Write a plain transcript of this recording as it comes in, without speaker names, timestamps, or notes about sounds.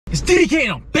It's DDK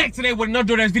and I'm back today with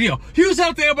another DoorDash video. Huge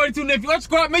shout out to everybody tuning in. If you aren't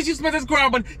subscribed, make sure you smash that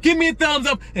subscribe button, give me a thumbs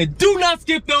up, and do not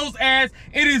skip those ads.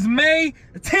 It is May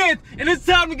 10th, and it's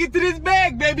time to get to this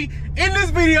bag, baby. In this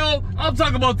video, I'm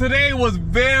talking about today was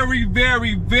very,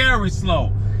 very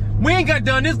slow. We ain't got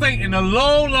done this thing in a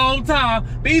long time.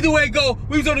 But either way it go,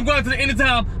 we was on the grind to the end of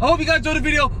time. I hope you guys enjoyed the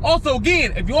video. Also,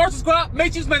 again, if you are subscribed,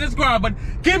 make sure you smash that subscribe button,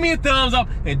 give me a thumbs up,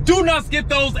 and do not skip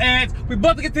those ads. We're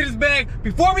about to get to this bag.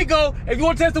 Before we go, if you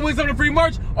want to test and win some of the free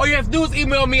merch, all you have to do is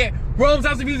email me at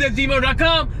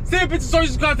roamshousereviews@gmail.com. Send a picture so you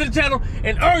subscribe to the channel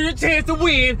and earn your chance to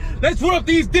win. Let's run up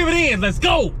these dividends. Let's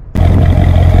go.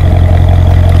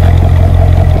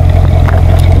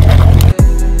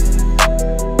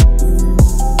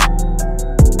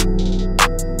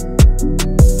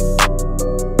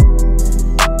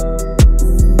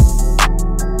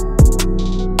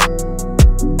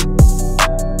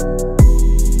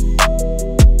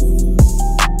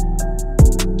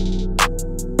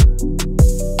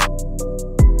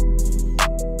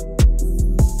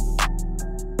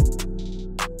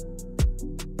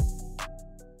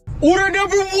 Order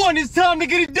number one, it's time to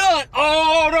get it done.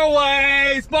 All the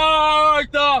way,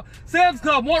 sparked up. Sam's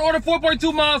Club, one order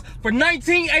 4.2 miles for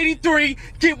 $19.83.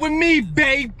 Get with me,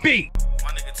 baby. My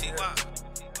nigga T.Y.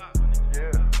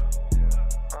 Yeah.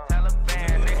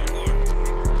 Taliban, nigga.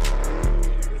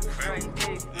 Very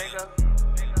deep, nigga.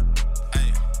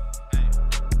 Hey.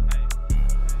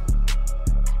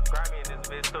 Grimy in this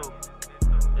bitch too.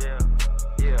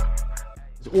 Yeah.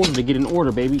 It's order to get an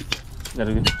order, baby.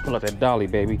 Gotta pull out that dolly,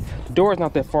 baby. The door is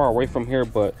not that far away from here,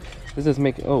 but let's just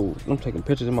make it. Oh, I'm taking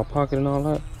pictures in my pocket and all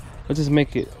that. Let's just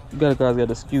make it. You guys gotta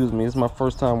excuse me. It's my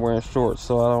first time wearing shorts,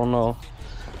 so I don't know.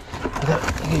 I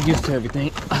gotta get used to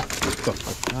everything.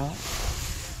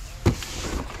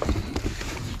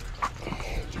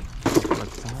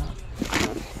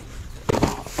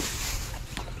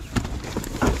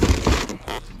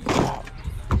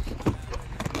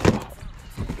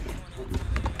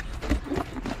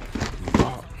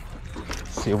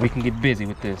 See if we can get busy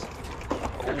with this.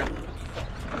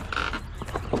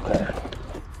 Okay.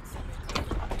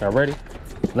 Y'all ready?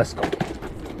 Let's go.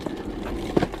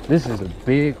 This is a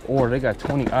big order. They got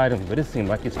 20 items, but it seems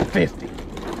like it's 50.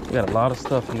 We got a lot of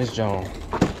stuff in this joint.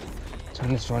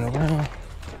 Turn this joint around.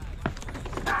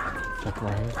 Check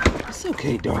right here. It's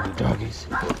okay, doggies.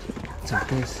 Take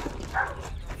this.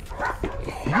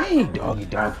 Hey, doggy.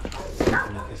 Look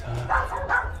this high.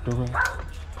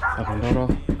 No.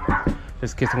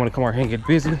 Just in case they want to come out here and get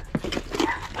busy.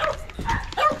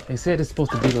 They said it's supposed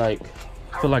to be like,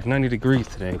 feel like 90 degrees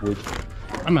today, which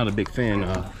I'm not a big fan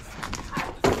of.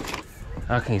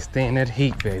 I can't stand that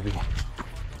heat, baby.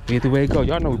 Either way it go,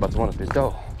 y'all know we about to run up this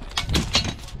door.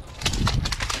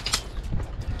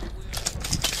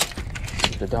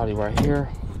 The dolly right here.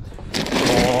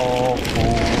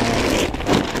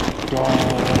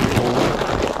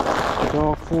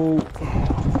 Dog food.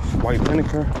 White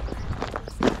vinegar.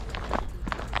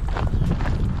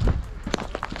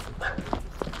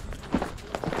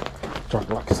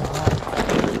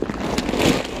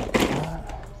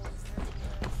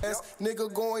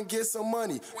 Nigga, go and get some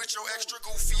money with your extra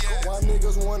goofy ass. Why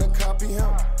niggas wanna copy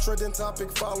him? Trending topic,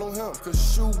 follow him. Cause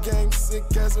shoe gang sick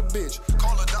as a bitch.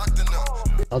 Call a doctor now.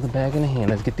 Other bag in the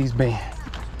hand. Let's get these bands.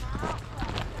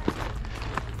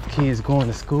 Kids going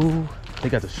to school. They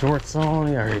got the shorts on.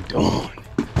 They already doing.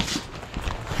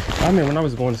 I remember when I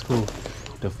was going to school,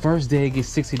 the first day it gets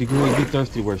 60 degrees, be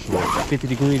thirsty to wear shorts. 50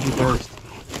 degrees, be thirsty.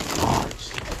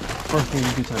 First thing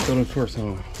you do is throw them shorts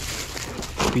on.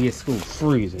 Be at school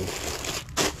freezing.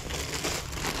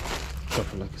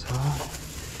 Stuff like it's hot.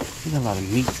 We got a lot of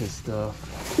meats and stuff.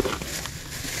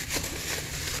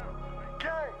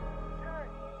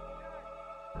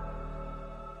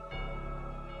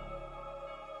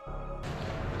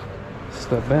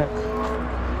 Step back.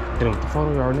 Hit him with the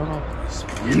photo, you already know.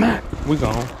 Smack. We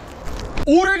gone.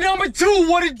 Order number two,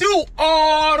 what it do?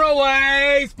 All the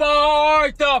way,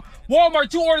 sparked up. Walmart,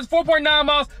 2 orders, 4.9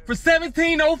 miles for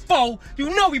 $17.04. You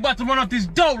know we about to run up this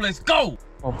dough. Let's go.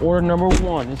 Order number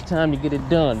one. It's time to get it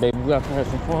done, baby. We got to have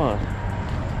some fun.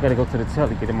 Gotta go to the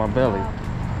telly, get in my belly.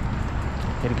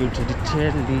 Gotta go to the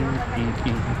telly. You know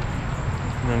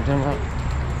what I'm talking about?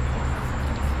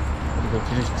 Gotta go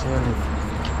to this telly.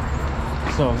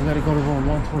 So we gotta go to room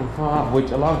 125,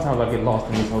 which a lot of times I get lost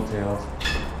in these hotels.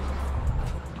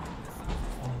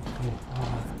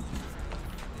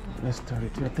 125. That's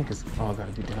 32. I think it's all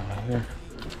gotta be down right here.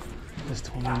 That's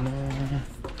 29,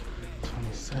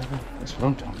 27. That's what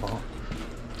I'm talking about.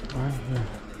 Right here,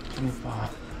 25.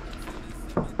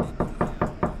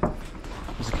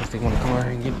 Just in case they want to come out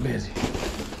here and get busy.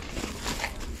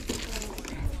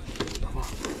 Come on.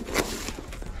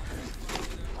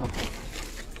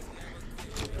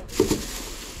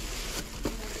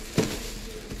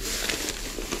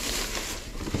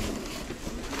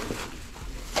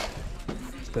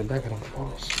 Step back and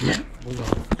we go.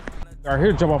 All right,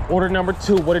 here, jump off order number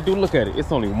 2. What it do? Look at it.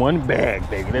 It's only one bag,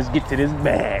 baby. Let's get to this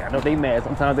bag. I know they mad.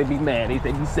 Sometimes they be mad.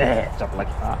 They be sad. Jump like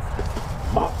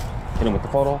bop. Hit him with the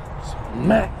photo.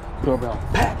 Smack. Doorbell.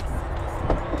 Pack.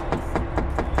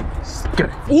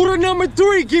 Order number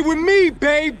 3. Get with me,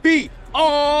 baby.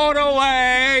 All the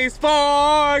way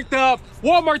sparked up.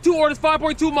 Walmart 2 orders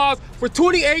 5.2 miles for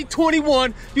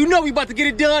 $28.21. You know we about to get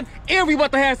it done and we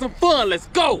about to have some fun. Let's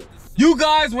go. You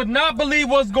guys would not believe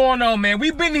what's going on, man.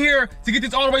 We've been here to get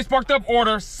this all the way sparked up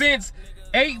order since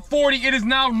 8:40. It is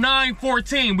now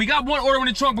 9:14. We got one order in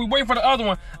the trunk. We're waiting for the other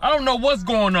one. I don't know what's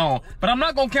going on, but I'm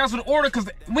not gonna cancel the order because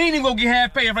we ain't even gonna get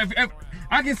half pay. If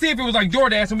I can see if it was like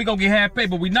DoorDash and we gonna get half pay,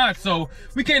 but we not, so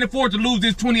we can't afford to lose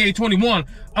this $28.21.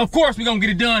 Of course, we gonna get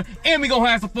it done and we gonna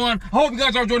have some fun. I hope you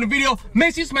guys are enjoying the video.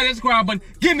 Make sure you smash that subscribe button,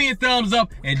 give me a thumbs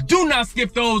up, and do not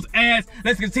skip those ads.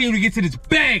 Let's continue to get to this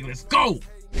bag. Let's go.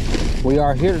 We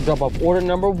are here to drop off order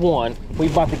number 1. We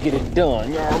about to get it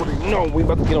done. You already know we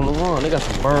about to get on the run. They got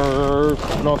some birds,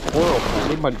 no squirrels.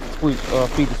 They about to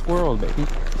feed the squirrels, baby.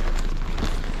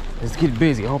 Let's get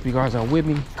busy. I hope you guys are with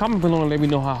me. Comment below and let me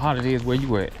know how hot it is where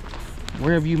you at.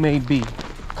 Wherever you may be.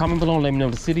 Comment below and let me know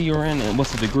the city you're in and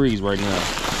what's the degrees right now. I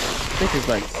think it's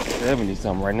like 70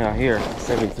 something right now here.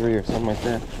 73 or something like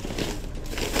that.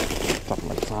 Something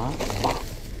like that.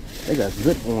 They got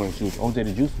good orange juice. OJ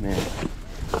the Juice Man.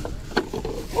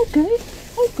 Okay.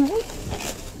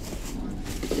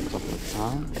 Chocolate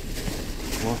time.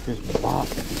 Morpheus Bob.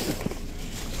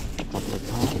 Chocolate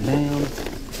time. Bam.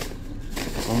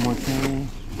 One more thing.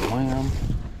 Wham.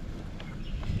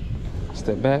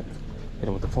 Step back. Hit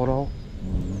him with the photo.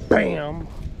 Bam.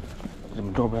 Hit him with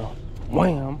the doorbell.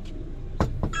 Wham.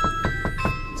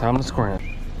 Time to scram.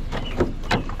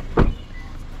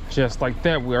 Just like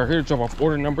that, we are here to drop off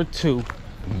order number 2.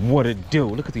 What it do?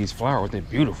 Look at these flowers. They're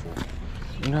beautiful.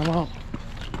 You know what I'm about?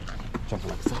 Jump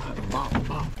like side, bop.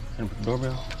 And the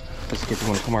doorbell. Let's get you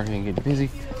want to come out here and get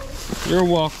busy. You're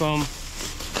welcome.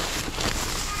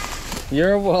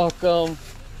 You're welcome.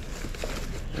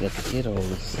 Get the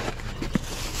kiddos.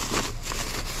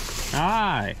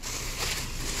 Hi.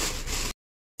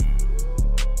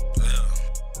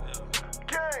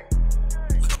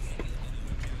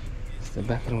 Step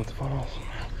back in with the photos.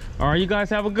 All right, you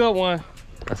guys have a good one.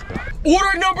 Let's go.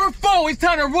 Order number 4. It's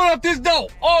time to run up this dough.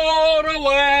 All the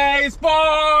way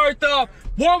sparked up.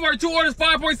 Walmart 2 orders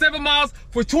 5.7 miles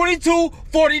for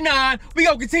 $22.49. We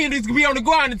gonna continue to be on the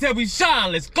grind until we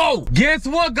shine. Let's go. Guess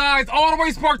what, guys? All the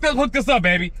way sparked up hooked us up,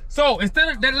 baby. So instead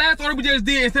of that last order we just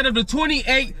did, instead of the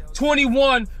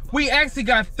 $28.21, we actually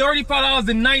got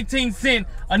 $35.19,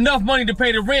 enough money to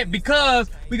pay the rent because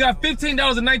we got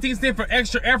 $15.19 for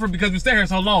extra effort because we stay here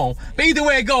so long. But either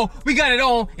way it go, we got it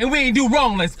on and we ain't do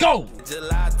wrong. Let's go.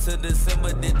 July to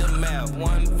December did the math.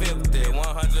 150,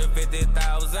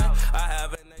 150,000. I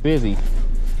haven't Busy.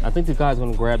 I think the guy's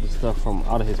gonna grab the stuff from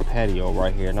out of his patio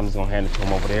right here, and I'm just gonna hand it to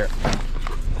him over there.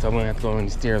 So I'm gonna have to go on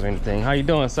the stairs or anything. How you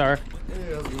doing, sir? Yeah,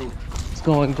 that's good. It's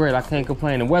going great. I can't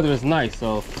complain. The weather is nice,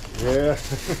 so. Yeah,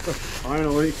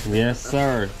 finally. Yes,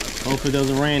 sir. Hopefully it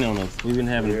doesn't rain on us. We've been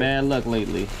having bad luck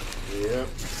lately. Yep.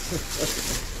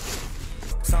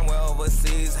 somewhere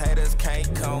overseas, haters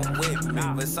can't come with me.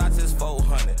 Versace's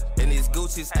 400, and these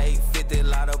Gucci's 850.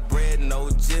 Lot of bread, no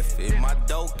jiffy. My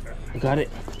dope. You got it?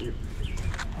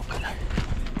 Okay.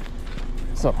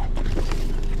 So,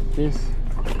 this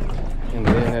and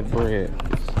then that bread.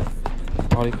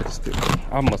 Oh, you put the sticker.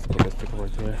 I must have put that sticker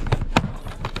right there.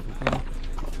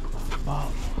 Wow.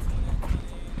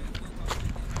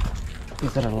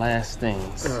 These are the last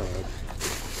things.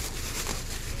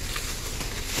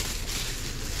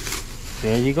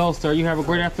 There you go, sir. You have a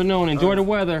great afternoon. Enjoy the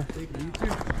weather.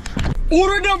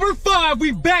 Order number 5,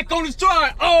 we back on the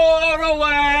stride. All the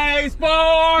way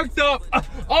sparked up.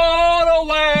 All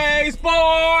the way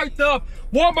sparked up.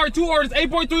 Walmart 2 orders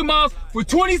 8.3 miles for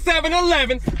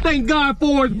 $27.11. Thank God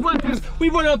for his blessings. We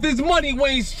run up this money, we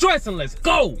ain't stressing. Let's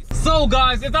go. So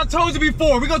guys, as I told you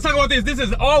before, we're gonna talk about this. This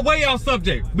is our way out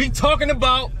subject. We talking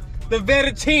about the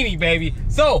fettuccine, baby.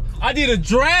 So I did a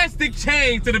drastic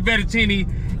change to the fettuccine,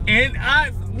 and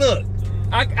I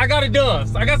got it done.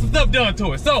 So I got some stuff done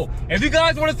to it. So if you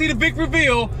guys want to see the big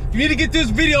reveal, you need to get this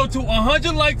video to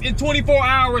 100 likes in 24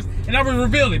 hours, and I will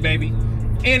reveal it, baby.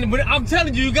 And I'm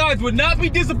telling you, you guys would not be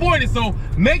disappointed. So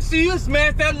make sure you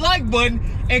smash that like button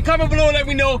and comment below and let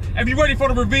me know if you're ready for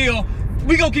the reveal.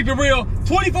 We gonna keep it real.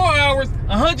 24 hours,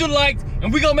 100 likes,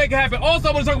 and we gonna make it happen. Also,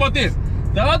 I want to talk about this.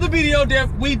 The other video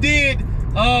that we did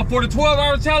For the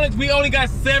 12-hour challenge, we only got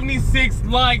 76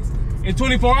 likes in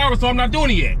 24 hours, so I'm not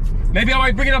doing it yet. Maybe I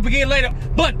might bring it up again later.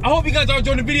 But I hope you guys are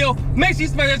enjoying the video. Make sure you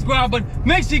smash that subscribe button.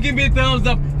 Make sure you give me a thumbs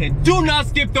up. And do not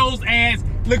skip those ads.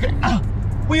 Look at,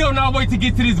 we don't not wait to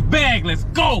get to this bag. Let's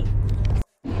go.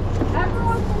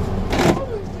 Everyone's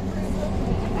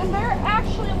and they're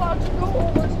actually allowed to go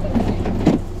over to the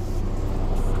thing.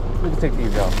 We can take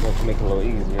these out so to make it a little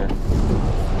easier.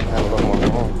 Have a little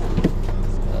more room.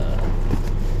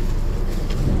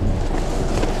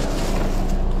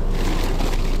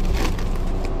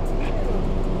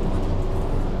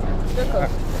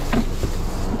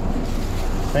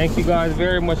 Thank you guys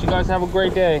very much. You guys have a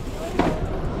great day.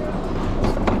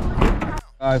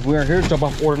 Guys, we're here to drop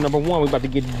off order number 1. We're about to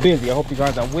get busy. I hope you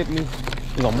guys are with me.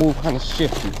 We're gonna move kind of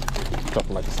shifty. Drop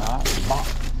it like this.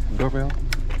 Doorbell.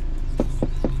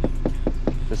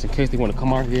 Just in case they want to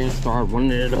come out here and start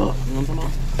running it up. You know what I'm talking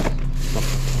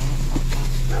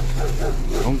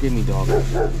about? Don't get me, dog.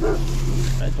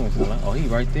 That joint's like, oh, he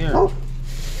right there.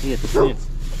 He at the fence.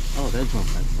 Oh, that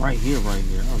joint's like right here, right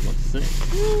here. I was about to say.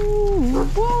 Woo,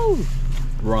 woo.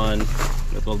 Run.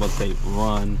 That's what I was about to say.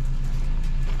 Run.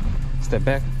 Step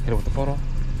back. Hit it with the photo.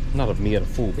 Not of me at a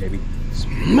fool, baby.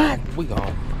 Smack. We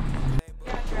gone.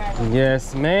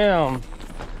 Yes, ma'am.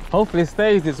 Hopefully it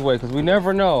stays this way because we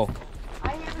never know.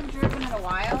 I haven't driven in a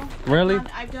while. Really?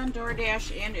 I've done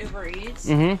DoorDash and UberEats.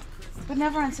 Mm-hmm. But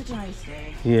never on such a nice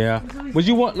day. Yeah. Would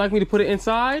you like me to put it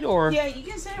inside or? Yeah, you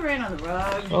can set it right on the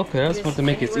rug. Okay, I just want to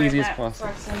make it as easy as possible.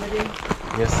 Proximity.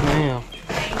 Yes, ma'am.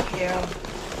 Thank you.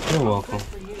 You're welcome.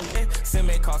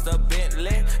 Semi cost a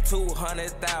Bentley,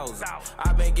 200,000.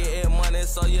 I've been getting money,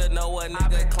 so you know a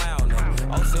nigga clowning.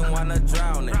 Ocean wanna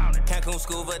drowning. Cancun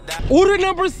scuba dive. Order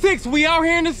number 6. We out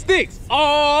here in the sticks.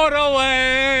 All the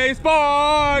way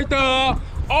sparked up.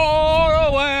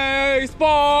 All the way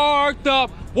sparked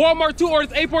up. Walmart 2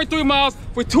 orders 8.3 miles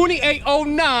for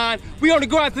 $28.09. We on the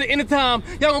go out to the end of time.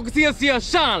 Y'all gonna see us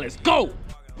shine. Let's go.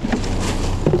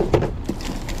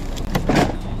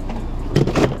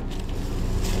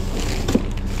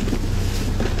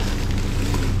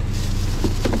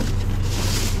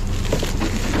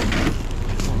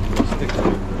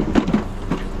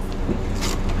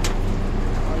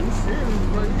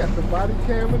 Body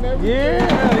cam and everything.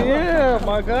 Yeah,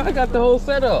 my God, I got the whole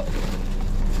setup.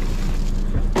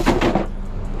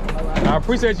 I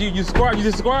appreciate you. You subscribe. You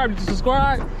subscribe. You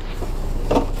subscribe.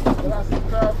 But I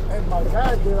subscribe and my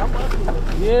guy did. I'm not doing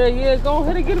it. Yeah. Go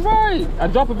ahead and get it right. I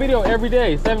drop a video every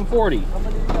day, 7:40. How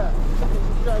many you got? How many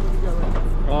subscribers you got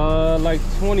right now? Like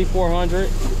 2,400.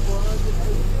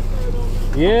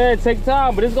 Yeah, take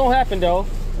time, but it's gonna happen though.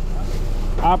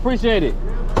 I appreciate it.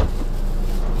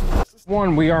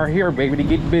 We are here, baby, to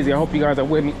get busy. I hope you guys are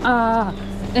with me. I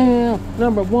am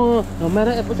number 1. No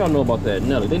matter what y'all know about that.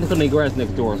 No, they just on their grass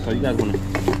next door, so you guys wanna.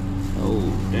 Oh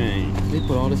dang! They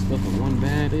put all this stuff in one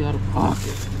bag. They out of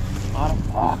pocket. Out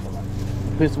of pocket.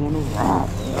 Piss one of rob.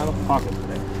 Out of pocket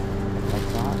today.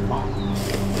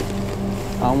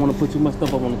 I don't want to put too much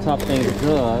stuff up on the top thing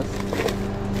because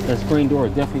that screen door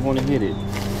definitely want to hit it.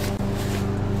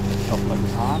 Stuff like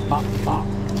this. Hot, pop, pop.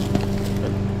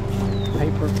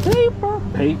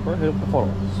 Paper. Hit up the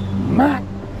photo. Smack.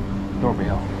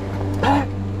 Doorbell. Pack.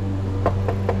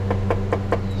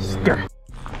 Skirt.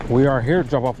 We are here to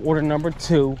drop off order number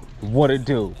 2. What it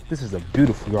do? This is a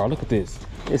beautiful yard. Look at this.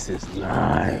 This is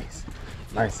nice.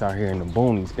 Nice out here in the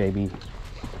boonies, baby.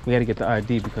 We got to get the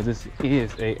ID because this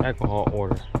is a alcohol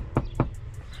order.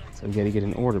 So we got to get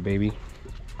an order, baby.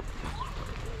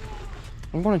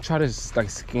 I'm gonna try this like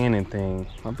scanning thing.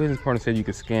 My business partner said you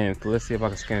could scan it, so let's see if I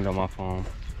can scan it on my phone.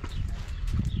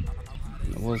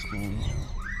 What's going on?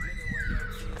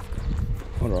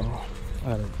 Hold on.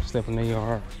 I gotta step in the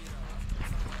yard.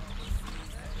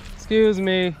 Excuse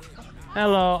me.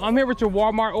 Hello. I'm here with your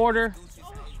Walmart order.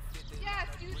 Yes,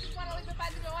 do you just want to leave it by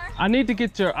the door? I need to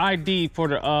get your ID for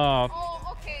the Oh,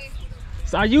 okay.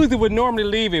 So I usually would normally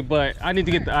leave it, but I need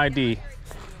to get the ID.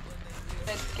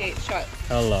 This gate shut.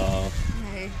 Hello.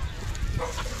 Hey.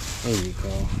 There you go.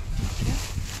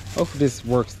 Hopefully this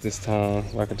works this time.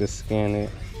 If I could just scan it.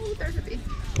 Ooh, there's a bee.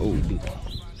 Oh,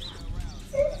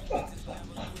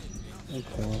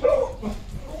 okay.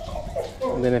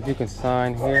 And then if you can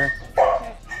sign here.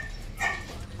 Okay.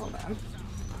 Hold on.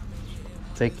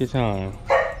 Take your time.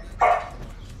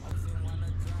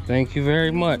 Thank you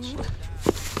very much.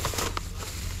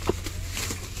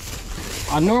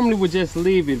 I normally would just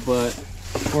leave it, but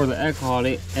for the alcohol,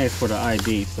 they ask for the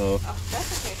ID, so. Oh,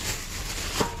 that's okay.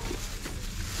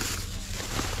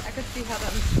 I could see how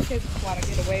them kids want to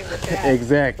get away with that.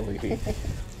 Exactly.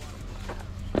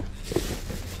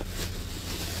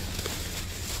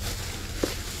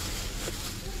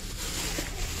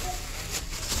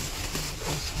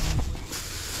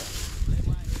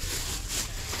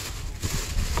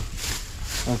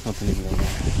 something in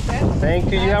there.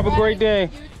 Thank you. You have a great day.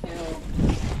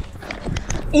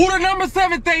 Order number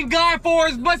 7, thank God for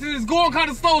his blessings. It's going kind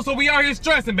of slow, so we out here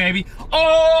stressing, baby.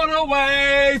 All the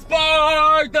way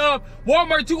sparked up.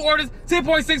 Walmart 2 orders,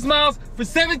 10.6 miles for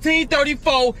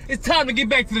 $17.34. It's time to get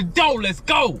back to the dough. Let's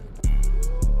go.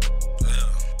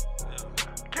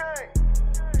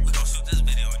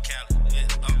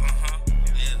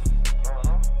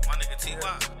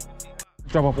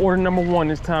 Drop off order number 1.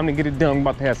 It's time to get it done. We're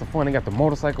about to have some fun. They got the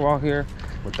motorcycle out here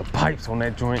with the pipes on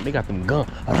that joint. They got them guns.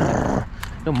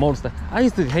 Them motorcycles. I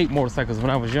used to hate motorcycles when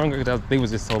I was younger because they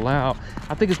was just so loud.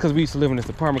 I think it's because we used to live in this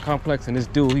apartment complex, and this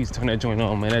dude, he used to turn that joint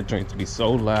on. Man, that joint used to be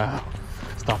so loud,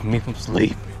 stopping me from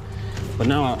sleeping. But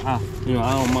now I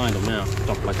don't mind them now.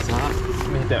 Stop like it's hot.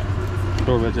 Let me hit that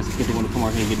doorbell just in case they want to come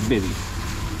out here and get busy.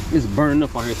 It's burning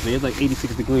up out here today. It's like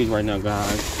 86 degrees right now,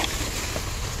 guys.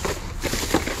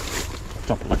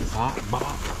 Drop it like it's hot.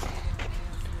 Bob.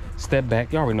 Step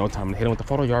back. You already know time to hit him with the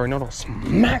photo. You already know. Don't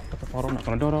smack with the photo. Knock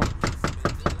on the door though.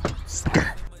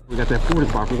 We got that 40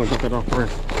 box. We're gonna drop that off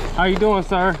first. How you doing,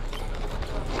 sir?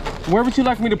 Where would you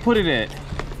like me to put it at?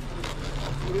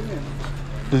 What do you mean?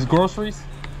 This groceries?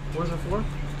 What's it for?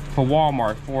 For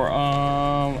Walmart. For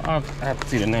I have to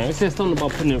see the name. It says something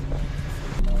about putting it.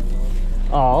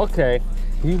 Oh, okay.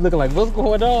 You looking like, what's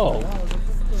going on?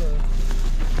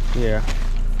 Yeah.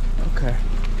 Okay.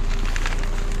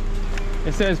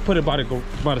 It says put it by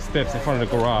the steps in front of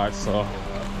the garage. So,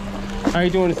 how you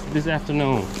doing this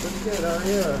afternoon? Pretty good, how are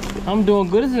you? I'm doing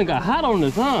good. This thing got hot on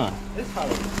this, huh? It's hot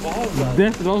as balls out.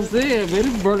 That's what I'm saying, man.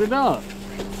 It's burned it up.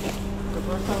 The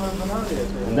first time I've been out here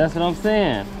today. That's what I'm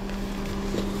saying.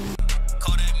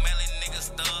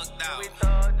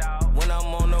 When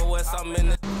I'm on the west, I'm in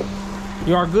the.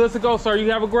 You are good to go, sir. You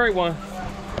have a great one.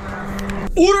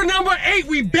 Order number 8,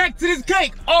 we back to this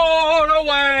cake. All the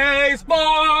way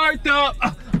sparked up.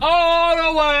 All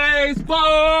the way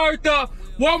sparked up.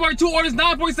 Walmart 2 orders,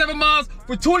 9.7 miles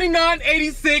for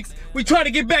 $29.86. We try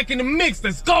to get back in the mix.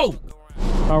 Let's go.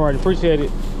 All right, appreciate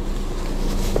it.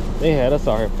 They had us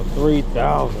out here for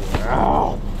 $3,000.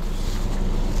 Ow.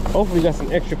 Hopefully we got some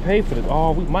extra pay for this.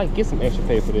 Oh, we might get some extra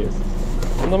pay for this.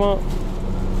 You know what I'm talking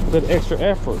about? That extra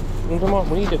effort. You know what I'm talking about?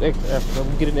 We need that extra effort. So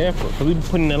we get an effort. Because we been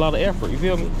putting in a lot of effort. You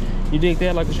feel me? You dig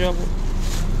that like a shovel?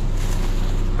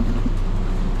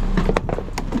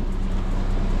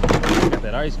 Got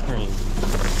that ice cream.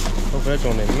 Hopefully that's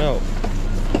on that melt.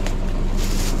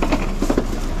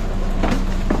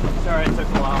 Sorry, it took a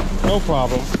while. No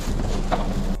problem.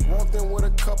 Walked in with a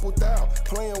couple thou,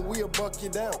 playing we'll buck you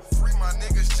down. Free my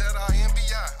niggas, Jedi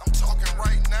NBI. I'm talking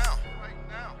right now.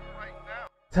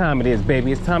 Time it is,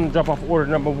 baby. It's time to drop off order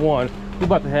number 1. We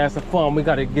about to have some fun. We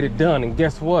got to get it done. And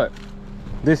guess what?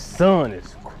 This sun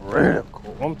is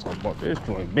critical. I'm talking about this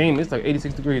joint beaming. It's like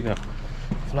 86 degrees now. I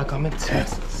feel like I'm in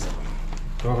Texas.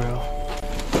 Doorbell.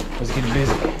 Let's get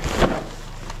busy.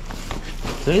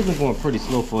 Today's been going pretty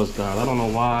slow for us, guys. I don't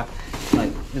know why.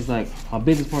 Like, it's like my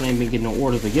business partner ain't been getting no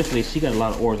orders, but yesterday she got a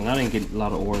lot of orders and I didn't get a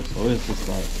lot of orders. So it's just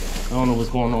like, I don't know what's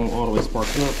going on all the way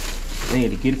sparked up. They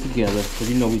need to get it together because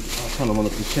you know we trying to run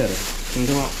up some cheddar. Can you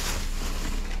come out?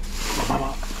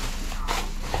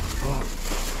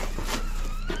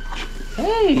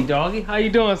 Hey, doggy. How you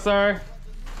doing, sir?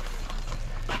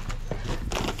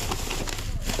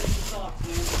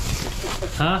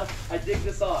 Huh? I dig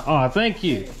this off. Oh, thank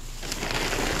you.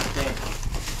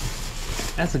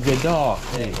 That's a good dog.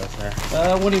 There you go, sir.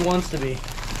 What he wants to be.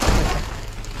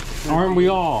 Aren't we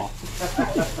all?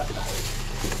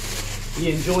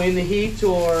 You enjoying the heat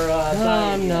or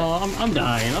dying? No, I'm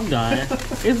dying. I'm dying.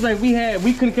 It's like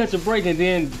we couldn't catch a break and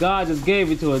then God just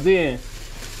gave it to us. Then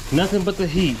nothing but the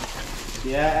heat.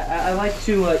 Yeah, I like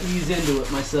to ease into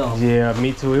it myself. Yeah,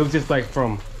 me too. It was just like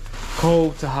from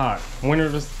cold to hot, winter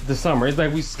to summer. It's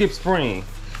like we skipped spring.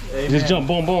 Amen. Just jump,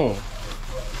 boom, boom.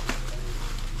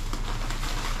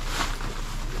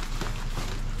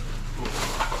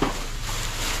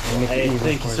 Hey,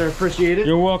 thank you, sir. Appreciate it.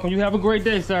 You're welcome. You have a great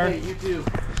day, sir. Hey, you too.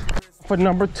 For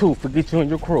number 2, forget you and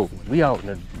your crew. We out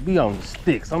in the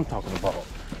sticks. I'm talking about.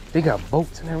 They got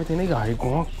boats and everything. They got here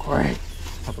going great.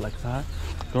 Up like that.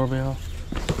 Doorbell.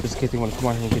 Just in case they want to come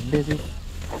out here and get busy.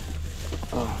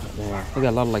 Oh man, they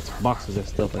got a lot of like boxes and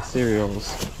stuff like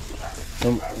cereals.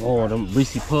 Them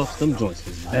Reese Puffs. Them joints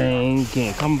is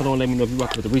banging. Comment below and let me know if you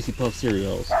rock with the Reese Puff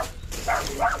cereals.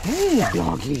 Hey,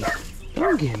 doggy.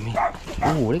 Don't get me.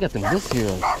 Oh, they got them good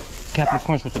cereals. Captain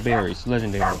Crunch with the berries,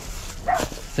 legendary.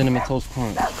 Cinnamon Toast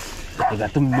Crunch. They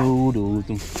got them noodles.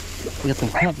 They got them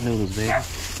cup noodles, baby.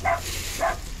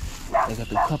 They got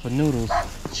the cup of noodles.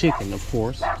 Chicken, of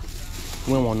course.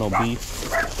 We don't want no beef.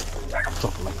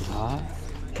 Chocolate like it's hot.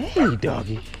 Hey,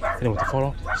 doggy. Hit him with the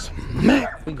photo.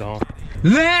 Smack. We gone.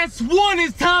 Last one,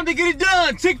 it's time to get it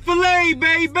done. Chick-fil-A,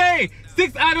 baby.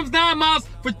 6 items, 9 miles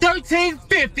for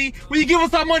 $13.50. When you give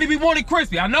us our money, we want it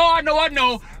crispy. I know.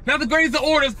 Not the greatest of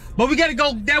orders, but we gotta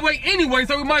go that way anyway,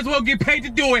 so we might as well get paid to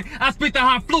do it. I spit the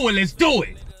hot fluid, let's do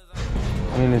it.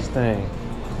 In this thing.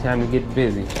 Time to get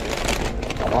busy.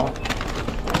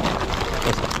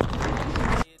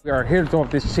 We are here to throw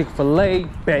up this Chick-fil-A,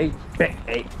 baby.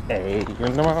 Hey. You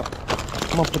know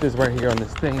what? I'm gonna put this right here on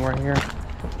this thing right here.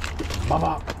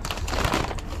 Bop.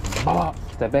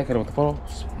 Step back, hit him with the photo.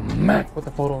 Smack with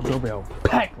the photo. Doorbell.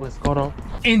 Pack. Let's go though.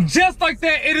 And just like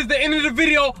that, it is the end of the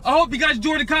video. I hope you guys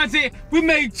enjoyed the content. We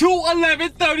made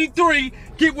 2:11:33.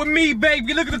 Get with me,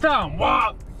 baby. Look at the time.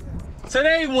 Wow.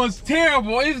 Today was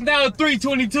terrible. It's now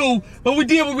 3:22, but we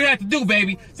did what we had to do,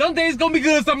 baby. Some days gonna be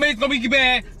good, some days gonna be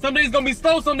bad, some days gonna be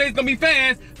slow, some days gonna be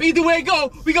fast. But either way it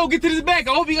go, we gonna get to this bag.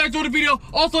 I hope you guys enjoyed the video.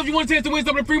 Also, if you want a chance to win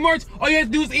some of the free merch, all you have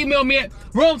to do is email me at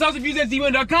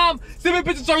REUSABLE@gmail.com. Send me a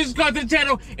picture, story, subscribe to the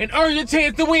channel, and earn your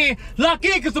chance to win. Lock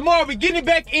in, cause tomorrow we getting it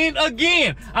back in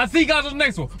again. I'll see you guys on the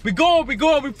next one. We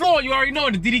flowing, you already know,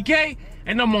 the DDK,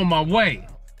 and I'm on my way.